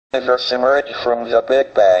universe emerged from the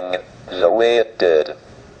Big Bang the way it did.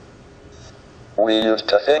 We used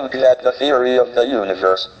to think that the theory of the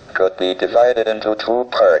universe could be divided into two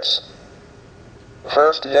parts.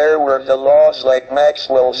 First, there were the laws like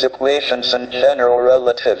Maxwell's equations and general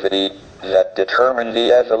relativity that determine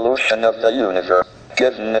the evolution of the universe,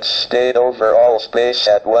 given its state over all space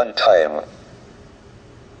at one time.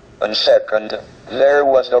 And second, there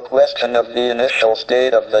was the question of the initial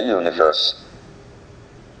state of the universe.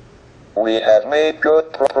 We have made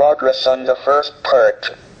good progress on the first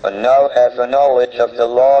part, and now have a knowledge of the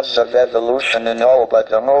laws of evolution in all but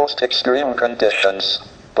the most extreme conditions,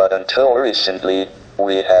 but until recently,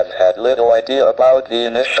 we have had little idea about the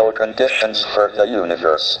initial conditions for the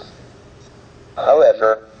universe.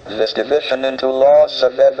 However, this division into laws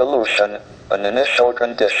of evolution and initial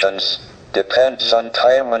conditions depends on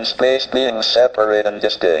time and space being separate and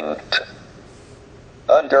distinct.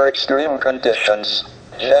 Under extreme conditions,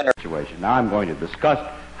 Now I'm going to discuss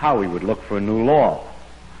how we would look for a new law.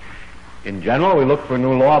 In general, we look for a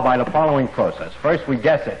new law by the following process. First, we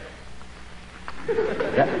guess it.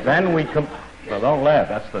 Then we well, don't laugh,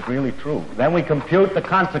 that's really true. Then we compute the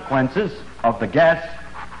consequences of the guess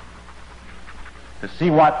to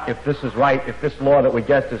see what, if this is right, if this law that we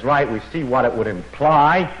guessed is right, we see what it would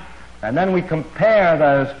imply, and then we compare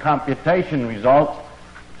those computation results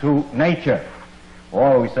to nature,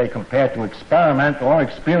 or we say compare to experiment or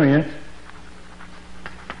experience.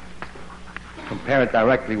 Compare it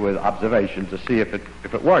directly with observation to see if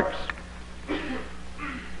it works.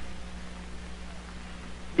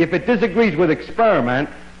 If it disagrees with experiment,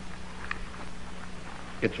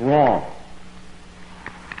 it's wrong.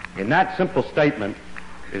 In that simple statement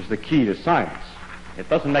is the key to science. It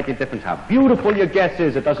doesn't make a difference how beautiful your guess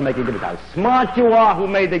is. It doesn't make a difference how smart you are who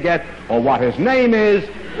made the guess or what his name is.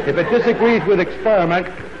 If it disagrees with experiment,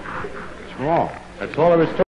 it's wrong. That's all there is to it.